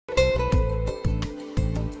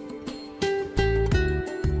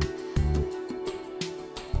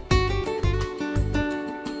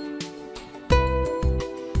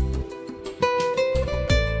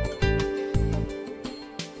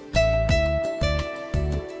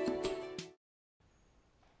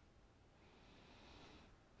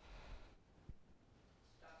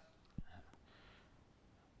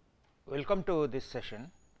Welcome to this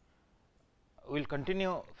session. We will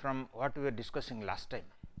continue from what we were discussing last time.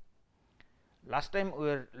 Last time we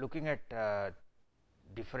were looking at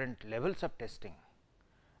different levels of testing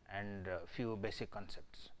and few basic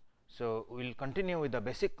concepts. So, we will continue with the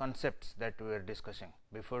basic concepts that we were discussing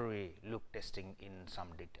before we look testing in some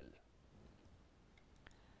detail.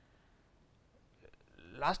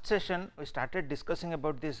 Last session we started discussing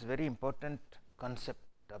about this very important concept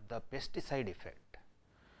of the pesticide effect.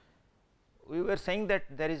 We were saying that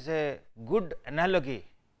there is a good analogy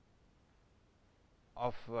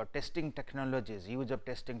of testing technologies, use of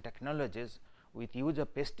testing technologies with use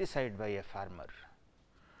of pesticide by a farmer.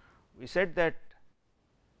 We said that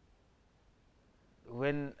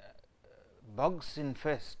when bugs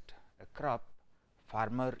infest a crop,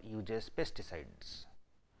 farmer uses pesticides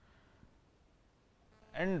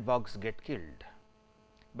and bugs get killed,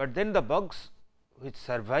 but then the bugs which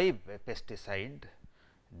survive a pesticide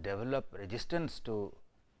develop resistance to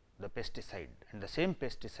the pesticide, and the same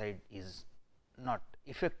pesticide is not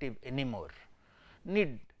effective anymore,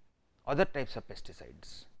 need other types of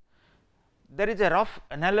pesticides. There is a rough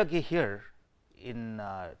analogy here in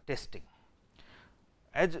testing.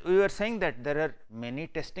 As we were saying that there are many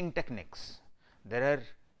testing techniques, there are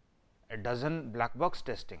a dozen black box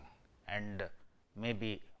testing and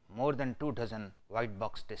maybe more than 2 dozen white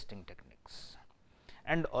box testing techniques,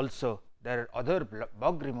 and also there are other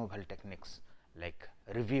bug removal techniques like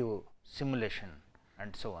review, simulation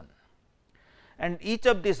and so on. And each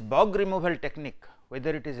of these bug removal technique,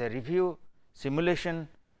 whether it is a review, simulation,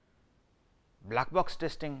 black box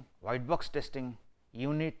testing, white box testing,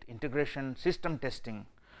 unit integration, system testing,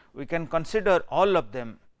 we can consider all of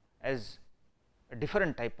them as a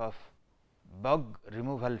different type of bug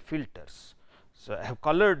removal filters. So, I have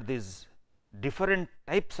colored these different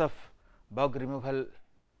types of bug removal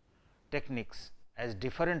techniques as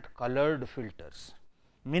different colored filters,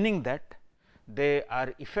 meaning that they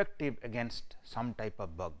are effective against some type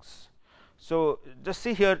of bugs. So, just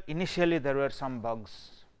see here, initially there were some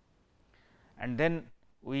bugs and then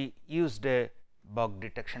we used a bug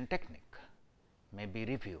detection technique, maybe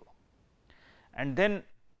review, and then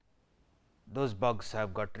those bugs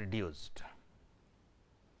have got reduced,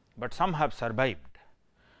 but some have survived,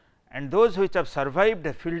 and those which have survived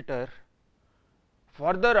a filter,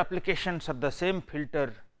 further applications of the same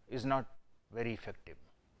filter is not very effective.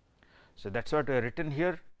 So, that is what we have written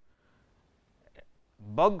here.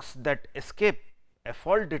 Bugs that escape a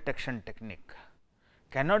fault detection technique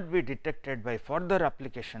cannot be detected by further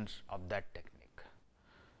applications of that technique.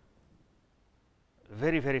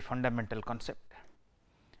 Very fundamental concept,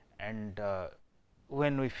 and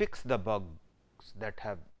when we fix the bugs that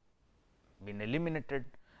have been eliminated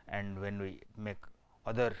and when we make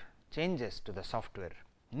other changes to the software,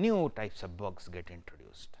 new types of bugs get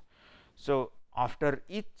introduced. So, after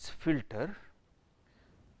each filter,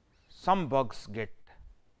 some bugs get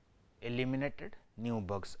eliminated, new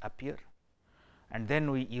bugs appear, and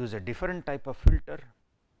then we use a different type of filter,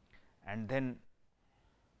 and then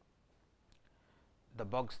the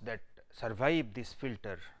bugs that survive this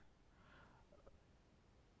filter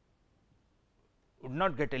would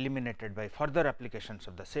not get eliminated by further applications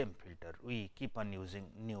of the same filter. We keep on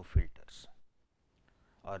using new filters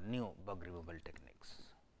or new bug removal techniques.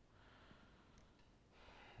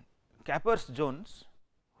 Capers-Jones,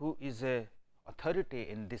 who is a authority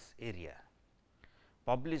in this area,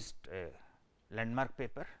 published a landmark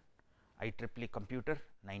paper, IEEE Computer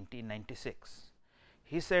 1996.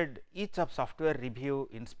 He said each of software review,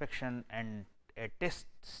 inspection and a test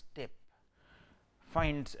step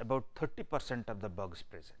finds about 30% of the bugs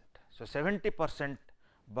present. So, 70%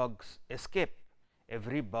 bugs escape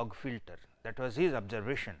every bug filter. That was his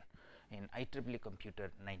observation in IEEE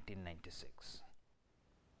Computer 1996.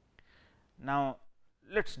 Now,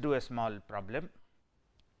 let us do a small problem.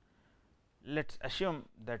 Let us assume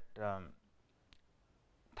that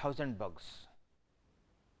 1000 bugs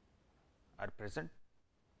are present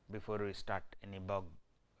before we start any bug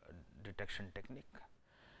detection technique,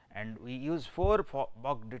 and we use 4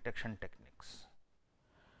 bug detection techniques,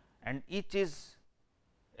 and each is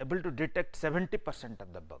able to detect 70%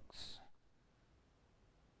 of the bugs.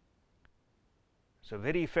 So,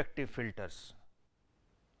 very effective filters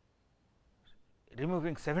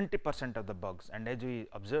removing 70% of the bugs, and as we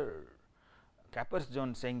observe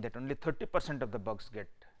Capers-Jones saying that only 30% of the bugs get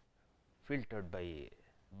filtered by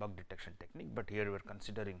bug detection technique, but here we are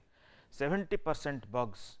considering 70%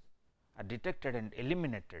 bugs are detected and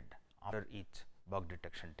eliminated after each bug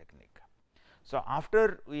detection technique. So,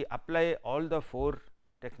 after we apply all the 4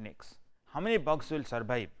 techniques, how many bugs will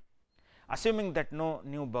survive, assuming that no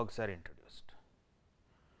new bugs are introduced?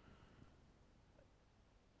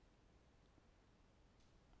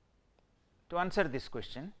 to answer this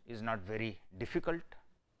question is not very difficult.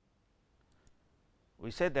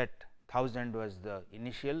 We say that 1000 was the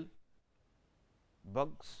initial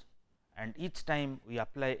bugs, and each time we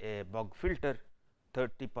apply a bug filter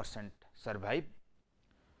 30% survive.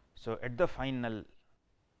 So, at the final,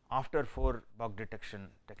 after 4 bug detection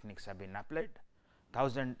techniques have been applied,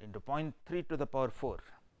 1000 into 0.3 to the power 4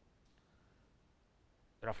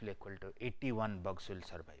 roughly equal to 81 bugs will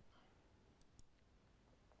survive.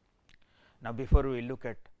 Now, before we look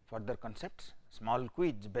at further concepts, small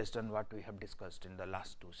quiz based on what we have discussed in the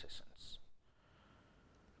last 2 sessions.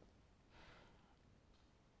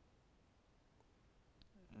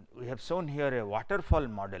 We have shown here a waterfall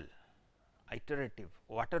model, iterative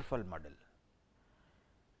waterfall model,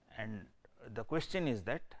 and the question is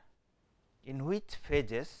that in which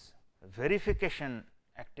phases verification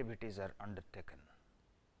activities are undertaken.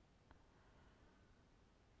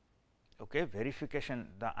 Okay, verification,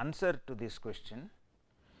 the answer to this question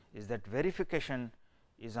is that verification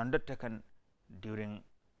is undertaken during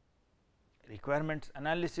requirements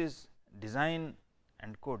analysis, design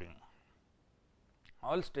and coding.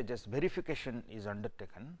 All stages verification is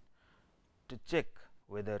undertaken to check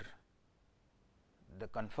whether they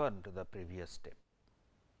conform to the previous step.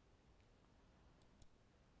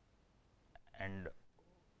 And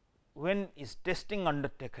when is testing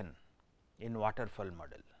undertaken in waterfall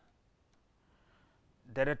model?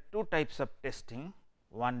 There are 2 types of testing,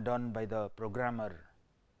 one done by the programmer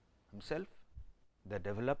himself, the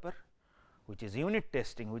developer, which is unit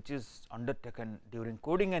testing, which is undertaken during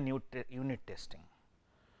coding and unit testing.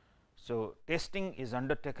 So, testing is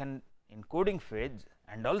undertaken in coding phase,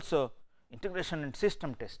 and also integration and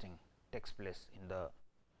system testing takes place in the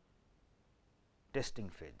testing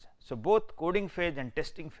phase. So, both coding phase and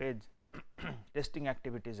testing phase testing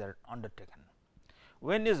activities are undertaken.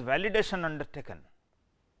 When is validation undertaken?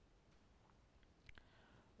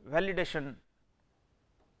 Validation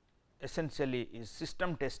essentially is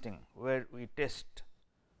system testing, where we test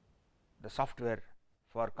the software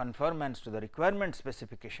for conformance to the requirement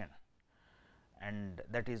specification, and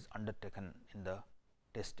that is undertaken in the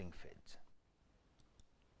testing phase.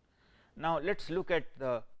 Now, let us look at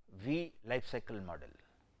the V life cycle model.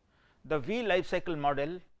 The V life cycle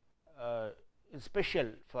model is special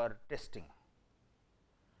for testing.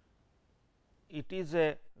 It is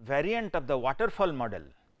a variant of the waterfall model,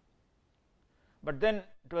 but then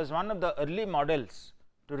it was one of the early models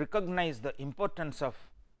to recognize the importance of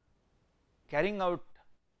carrying out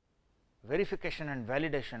verification and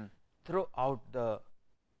validation throughout the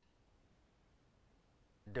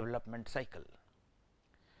development cycle.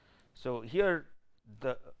 So, here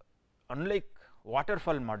the unlike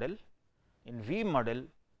waterfall model, in V model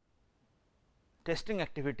testing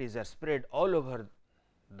activities are spread all over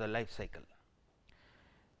the life cycle.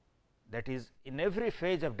 That is, in every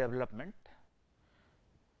phase of development,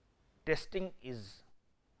 test is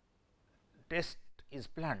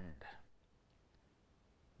planned,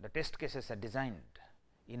 the test cases are designed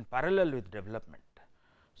in parallel with development.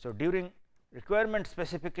 So, during requirement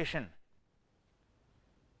specification,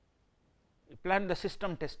 we plan the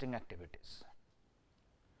system testing activities,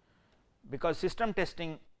 because system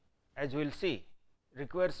testing, as we will see,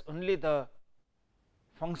 requires only the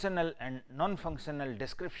functional and non-functional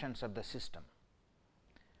descriptions of the system,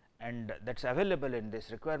 and that is available in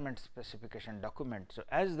this requirement specification document. So,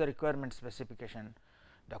 as the requirement specification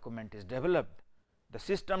document is developed, the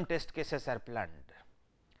system test cases are planned.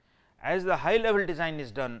 As the high level design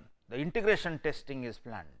is done, the integration testing is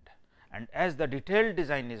planned, and as the detailed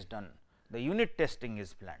design is done, the unit testing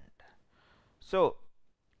is planned. So,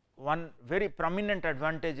 one very prominent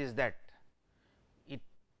advantage is that it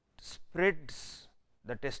spreads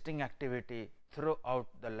the testing activity throughout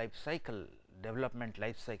the life cycle, development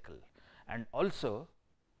life cycle, and also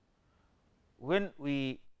when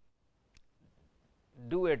we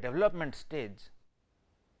do a development stage,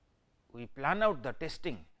 we plan out the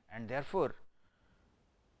testing, and therefore,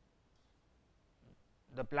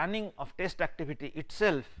 the planning of test activity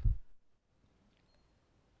itself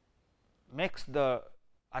makes the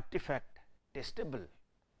artifact testable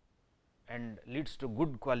and leads to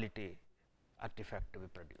good quality artifact to be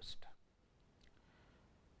produced.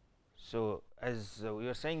 So, as we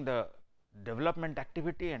are saying, the development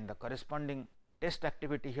activity and the corresponding test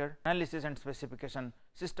activity here, analysis and specification,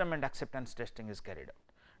 system and acceptance testing is carried out.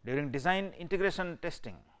 During design integration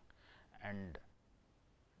testing and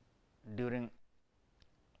during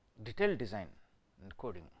detailed design and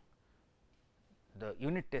coding, the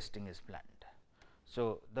unit testing is planned.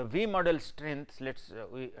 So, the V model strengths,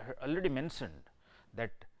 we already mentioned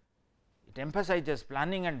that it emphasizes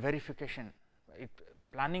planning and verification. It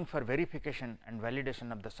planning for verification and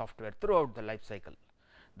validation of the software throughout the life cycle.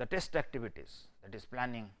 The test activities, that is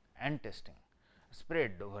planning and testing,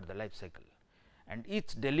 spread over the life cycle, and each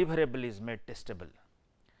deliverable is made testable.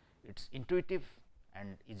 It is intuitive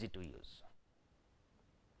and easy to use.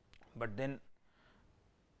 But then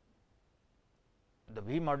the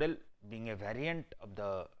V model, being a variant of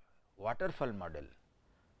the waterfall model,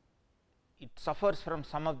 it suffers from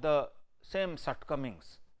some of the same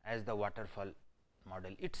shortcomings as the waterfall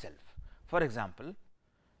model itself. For example,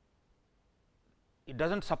 it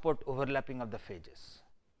does not support overlapping of the phases.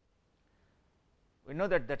 We know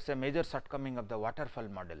that that is a major shortcoming of the waterfall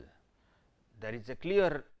model. There is a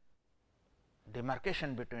clear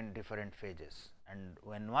demarcation between different phases, and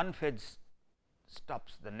when one phase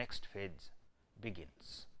stops, the next phase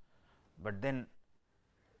begins. But then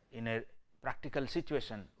in a practical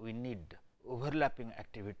situation, we need overlapping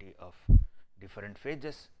activity of different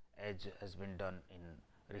phases, as has been done in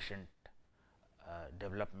recent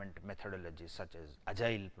development methodologies such as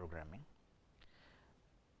agile programming.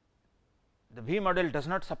 The V model does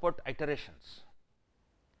not support iterations.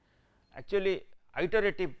 Actually,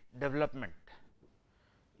 iterative development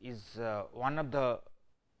is one of the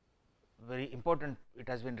very important, it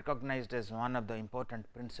has been recognized as one of the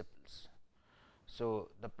important principles. So,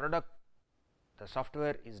 the product, the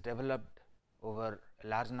software is developed over a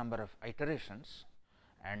large number of iterations,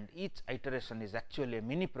 and each iteration is actually a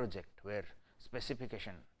mini project where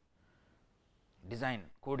specification, design,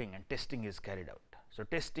 coding and testing is carried out. So,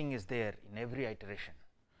 testing is there in every iteration,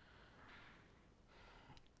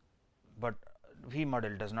 but V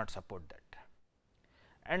model does not support that,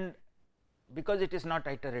 and because it is not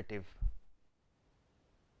iterative,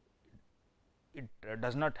 it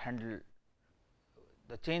does not handle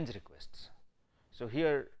the change requests. So,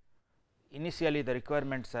 here initially the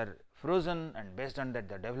requirements are frozen, and based on that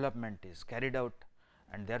the development is carried out,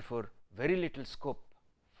 and therefore, very little scope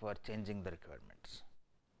for changing the requirements.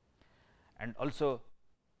 And also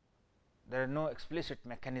there are no explicit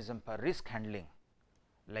mechanism for risk handling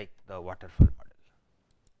like the waterfall model.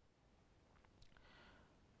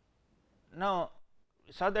 Now,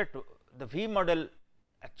 we saw that the V model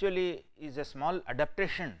actually is a small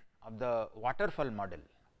adaptation of the waterfall model,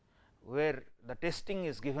 where the testing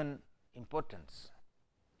is given importance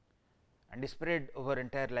and is spread over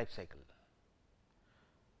entire life cycle.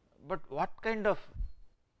 But what kind of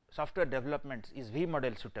software developments is V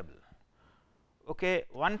model suitable? Okay,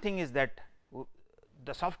 one thing is that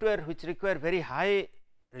the software which require very high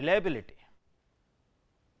reliability,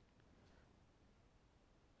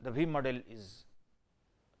 the V model is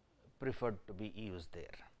preferred to be used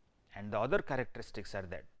there, and the other characteristics are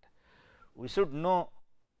that we should know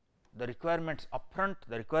the requirements upfront,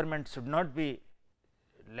 the requirements should not be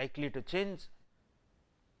likely to change,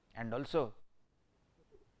 and also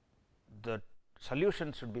the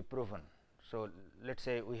solution should be proven. So, let us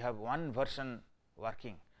say we have one version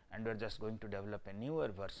working and we are just going to develop a newer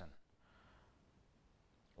version.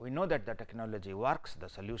 We know that the technology works, the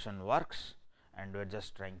solution works, and we are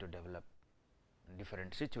just trying to develop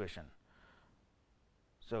different situation.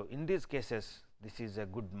 So, in these cases this is a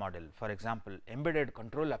good model. For example, embedded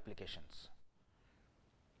control applications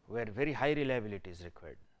where very high reliability is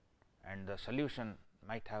required, and the solution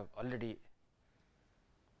might have already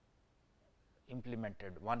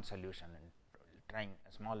implemented one solution and trying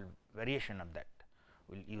a small variation of that,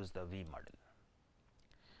 we will use the V model.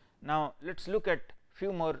 Now, let us look at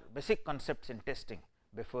few more basic concepts in testing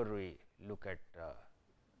before we look at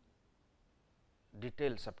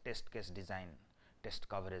details of test case design, test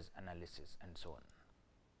coverage analysis and so on.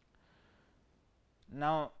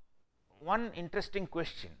 Now, one interesting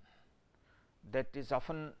question that is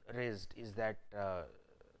often raised is that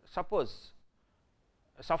suppose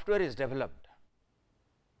a software is developed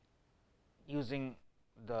using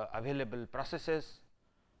the available processes,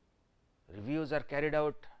 reviews are carried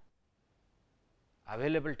out,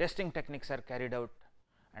 available testing techniques are carried out,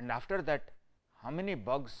 and after that how many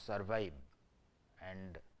bugs survive,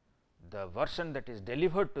 and the version that is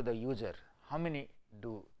delivered to the user, how many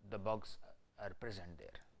do the bugs are present there.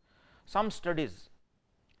 Some studies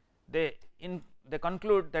they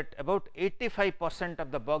conclude that about 85%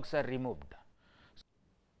 of the bugs are removed,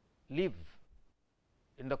 leave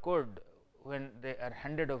in the code when they are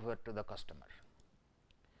handed over to the customer.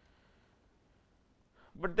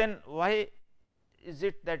 But then why is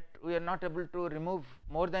it that we are not able to remove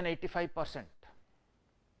more than 85%?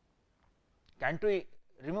 Can't we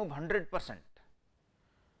remove 100%?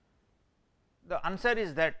 The answer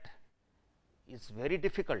is that it is very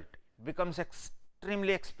difficult, it becomes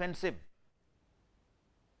extremely expensive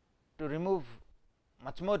to remove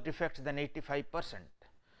much more defects than 85%.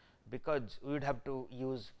 because we would have to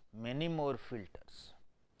use many more filters,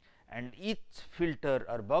 and each filter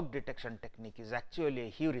or bug detection technique is actually a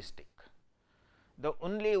heuristic. The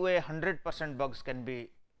only way 100% bugs can be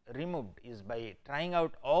removed is by trying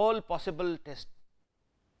out all possible test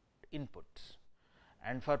inputs,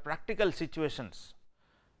 and for practical situations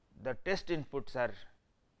the test inputs are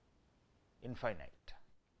infinite,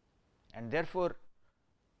 and therefore,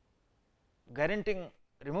 guaranteeing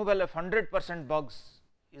removal of 100% bugs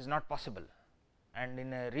is not possible, and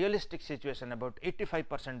in a realistic situation about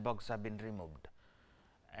 85% bugs have been removed,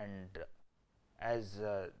 and as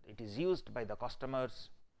it is used by the customers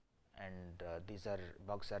and these are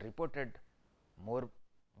bugs are reported, more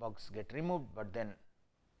bugs get removed, but then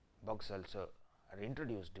bugs also are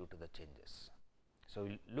introduced due to the changes. So, we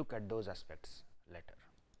will look at those aspects later.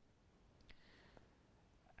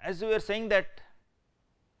 As we were saying that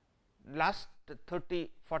last 30-40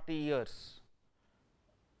 years,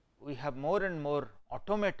 we have more and more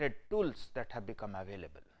automated tools that have become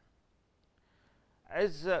available.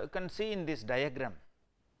 As you can see in this diagram,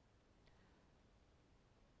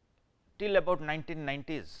 till about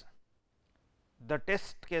 1990s, the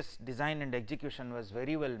test case design and execution was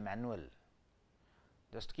very well manual,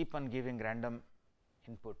 just keep on giving random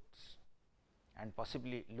inputs and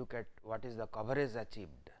possibly look at what is the coverage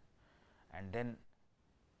achieved, and then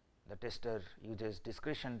the tester uses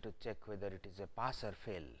discretion to check whether it is a pass or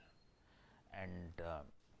fail, and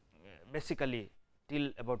basically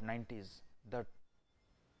till about 90s the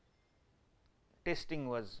testing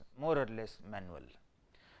was more or less manual.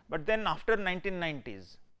 But then after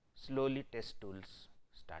 1990s, slowly test tools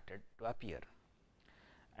started to appear,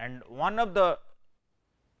 and one of the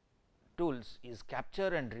tools is capture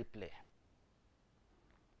and replay.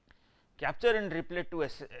 Capture and replay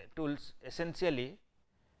tools essentially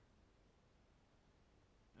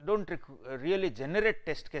do not really generate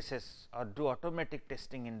test cases or do automatic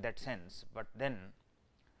testing in that sense, but then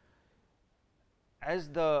as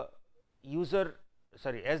the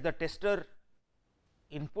tester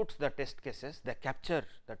inputs the test cases, they capture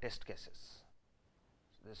the test cases,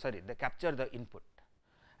 they capture the input.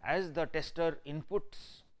 As the tester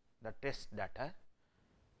inputs the test data,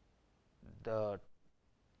 the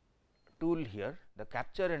tool here, the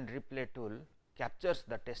capture and replay tool captures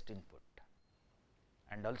the test input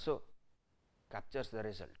and also captures the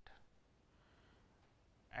result,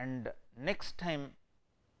 and next time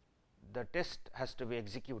the test has to be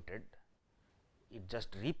executed, it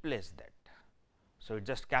just replays that. So, it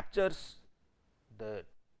just captures the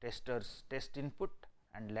tester's test input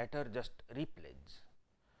and later just replays.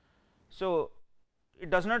 So,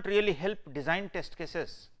 it does not really help design test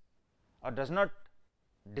cases or does not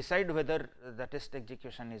decide whether the test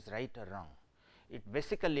execution is right or wrong. It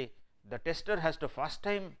basically the tester has to first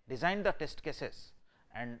time design the test cases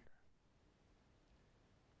and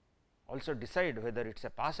also decide whether it is a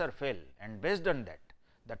pass or fail, and based on that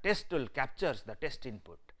the test tool captures the test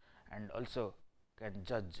input and also can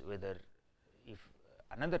judge whether if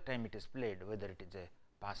another time it is played whether it is a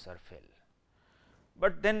pass or fail.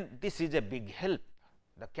 But then this is a big help,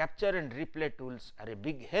 the capture and replay tools are a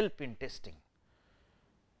big help in testing.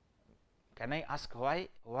 Can I ask why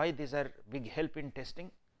these are big help in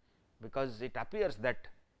testing? Because it appears that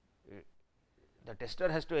the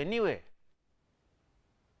tester has to anyway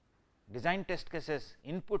design test cases,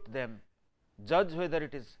 input them, judge whether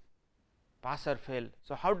it is pass or fail.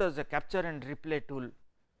 So, how does the capture and replay tool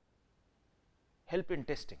help in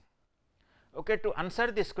testing? Okay, to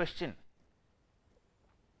answer this question,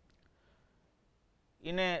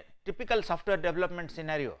 in a typical software development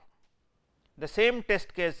scenario, the same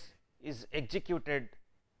test case is executed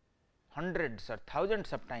hundreds or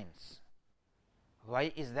thousands of times.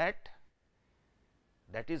 Why is that?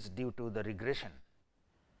 That is due to the regression.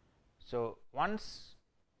 So, once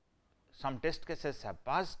some test cases have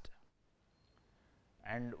passed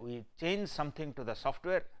and we change something to the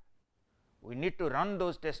software, we need to run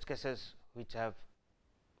those test cases which have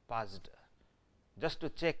passed, just to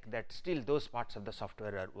check that still those parts of the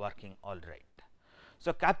software are working all right.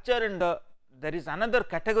 So, capture and there is another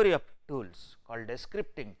category of tools called as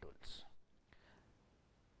scripting tools.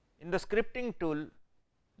 In the scripting tool,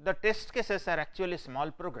 the test cases are actually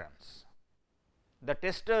small programs. The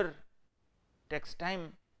tester takes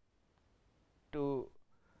time to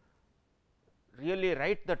really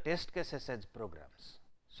write the test cases as programs.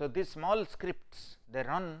 So, these small scripts they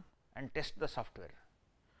run and test the software,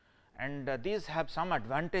 and these have some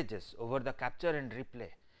advantages over the capture and replay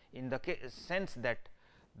in the sense that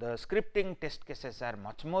the scripting test cases are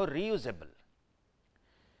much more reusable.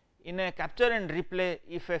 In a capture and replay,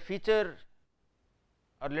 if a feature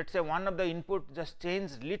or let us say one of the input just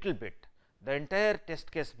changed little bit, the entire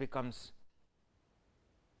test case becomes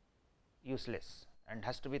useless and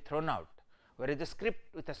has to be thrown out, whereas a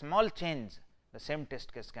script with a small change the same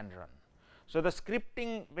test case can run. So, the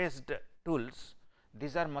scripting based tools,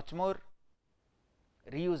 these are much more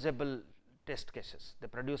reusable test cases, they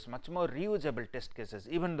produce much more reusable test cases,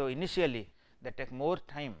 even though initially they take more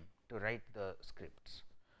time to write the scripts.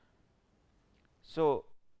 So,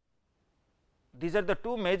 these are the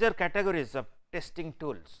two major categories of testing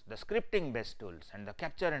tools, the scripting based tools and the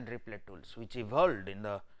capture and replay tools, which evolved in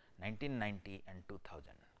the 1990 and 2000,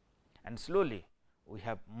 and slowly we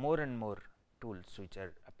have more and more tools which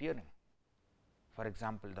are appearing. For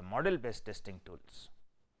example, the model based testing tools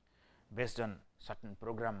based on certain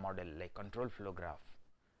program model like control flow graph,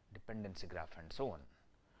 dependency graph and so on.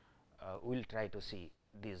 We will try to see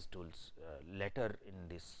these tools later in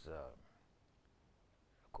this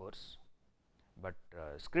course, but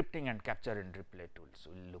scripting and capture and replay tools,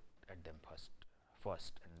 we will look at them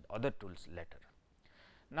first and other tools later.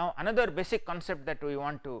 Now, another basic concept that we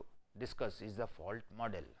want to discuss is the fault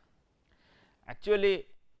model. Actually,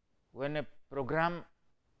 when a program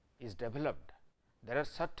is developed, there are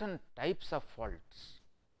certain types of faults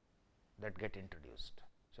that get introduced.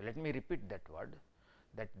 So, let me repeat that word,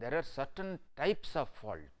 that there are certain types of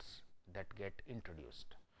faults that get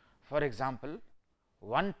introduced. For example,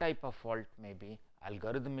 one type of fault may be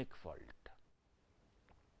algorithmic fault.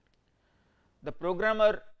 The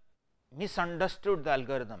programmer misunderstood the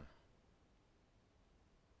algorithm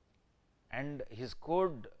and his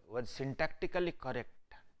code was syntactically correct,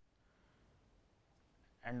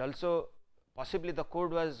 and also possibly the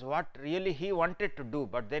code was what really he wanted to do,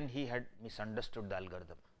 but then he had misunderstood the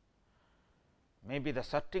algorithm. Maybe the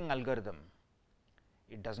sorting algorithm,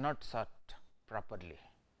 it does not sort properly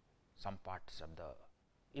some parts of the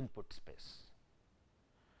input space.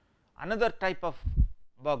 Another type of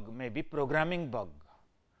bug may be programming bug,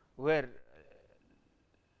 where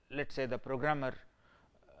let us say the programmer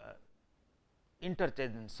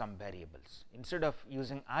interchanges some variables. Instead of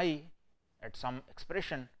using I at some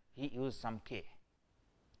expression, he used some k,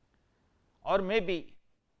 or maybe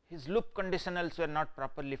his loop conditionals were not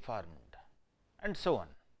properly formed and so on.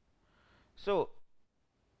 So,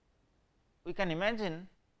 we can imagine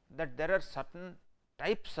that there are certain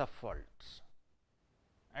types of faults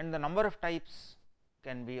and the number of types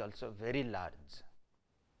can be also very large,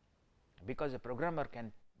 because a programmer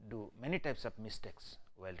can do many types of mistakes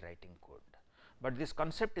while writing code. But this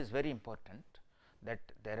concept is very important, that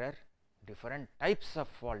there are different types of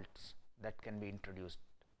faults that can be introduced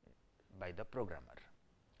by the programmer.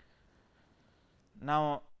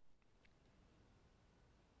 Now,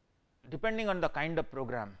 depending on the kind of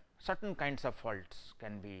program, certain kinds of faults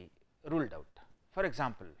can be ruled out. For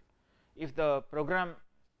example, if the program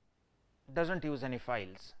does not use any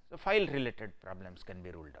files, so file related problems can be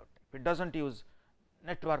ruled out. If it does not use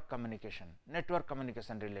network communication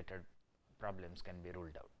related problems can be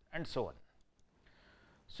ruled out and so on.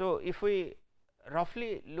 So, if we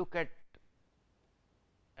roughly look at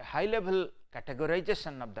a high level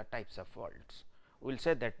categorization of the types of faults, we will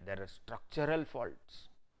say that there are structural faults.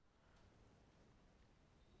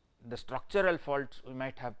 The structural faults, we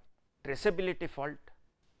might have traceability fault,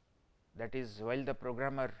 that is, while the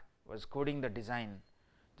programmer was coding the design,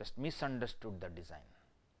 just misunderstood the design,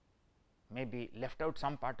 maybe left out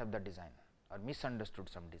some part of the design or misunderstood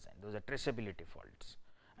some design, those are traceability faults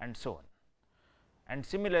and so on. And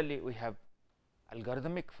similarly, we have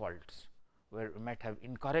algorithmic faults, where we might have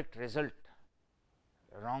incorrect result,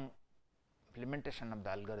 wrong implementation of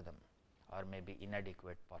the algorithm, or maybe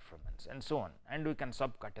inadequate performance and so on, and we can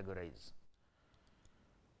subcategorize.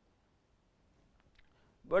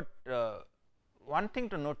 But one thing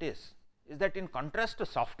to notice is that in contrast to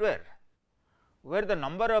software, where the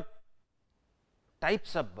number of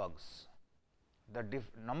types of bugs, the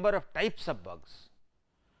number of types of bugs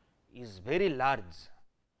is very large,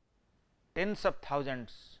 tens of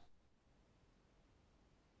thousands,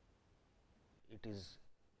 it is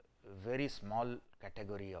very small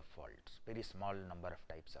category of faults, very small number of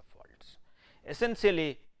types of faults.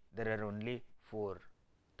 Essentially, there are only 4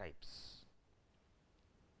 types: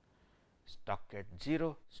 stuck at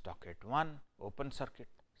 0, stuck at 1, open circuit,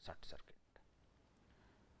 short circuit.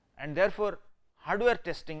 And therefore, hardware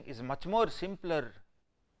testing is much more simpler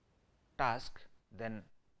task than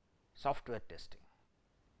software testing,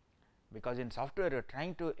 because in software you are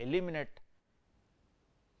trying to eliminate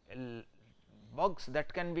bugs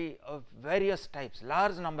that can be of various types,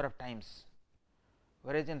 large number of times,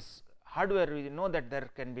 whereas in hardware we know that there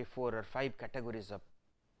can be 4 or 5 categories of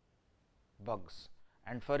bugs,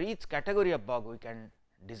 and for each category of bug we can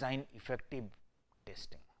design effective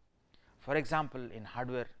testing. For example, in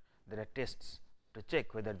hardware there are tests to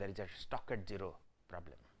check whether there is a stock at 0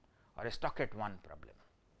 problem or a stock at 1 problem.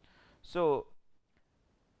 So,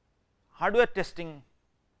 hardware testing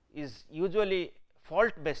is usually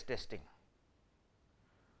fault based testing,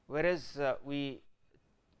 whereas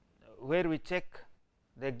where we check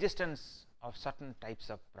the existence of certain types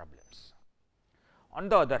of problems. On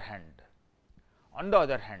the other hand,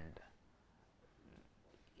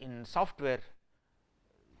 in software,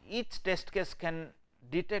 each test case can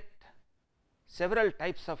detect several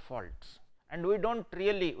types of faults, and we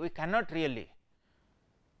cannot really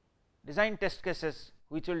design test cases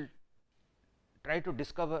which will try to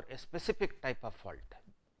discover a specific type of fault.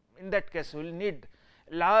 In that case, we will need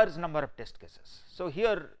large number of test cases. So,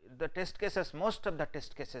 here the test cases, most of the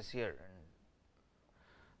test cases here in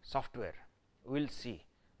software we will see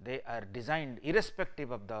they are designed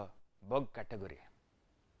irrespective of the bug category,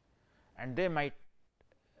 and they might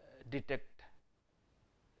detect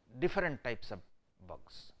different types of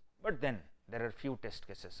bugs, but then there are few test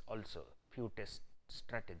cases also, few test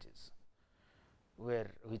strategies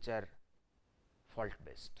which are fault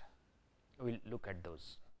based. We will look at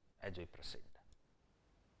those as we proceed.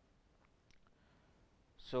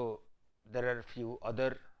 So, there are few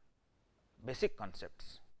other basic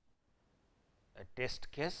concepts: a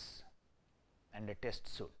test case and a test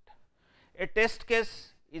suite. A test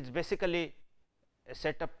case is basically a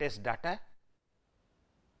set of test data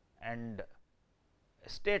and a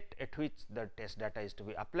state at which the test data is to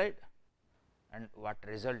be applied and what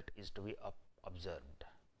result is to be observed.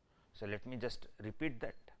 So, let me just repeat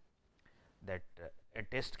that a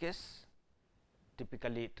test case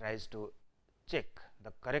typically tries to check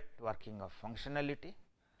the correct working of functionality,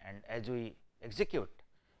 and as we execute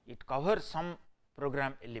it covers some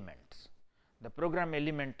program elements. The program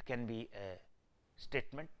element can be a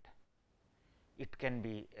statement, it can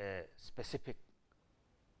be a specific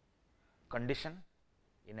condition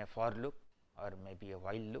in a for loop or maybe a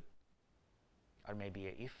while loop or maybe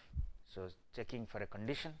a if. So, checking for a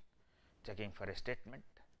condition, checking for a statement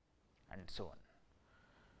and so on.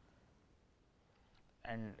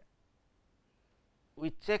 And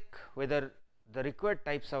we check whether the required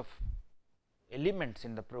types of elements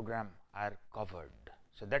in the program are covered.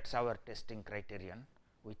 So, that is our testing criterion.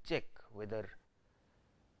 We check whether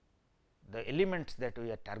the elements that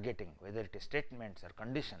we are targeting, whether it is statements or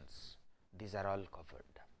conditions, these are all covered.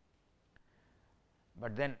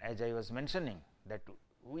 But then as I was mentioning that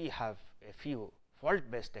we have a few fault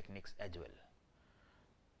based techniques as well.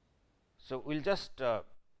 So, we will just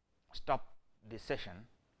stop this session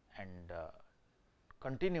and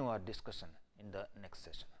continue our discussion in the next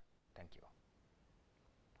session. Thank you.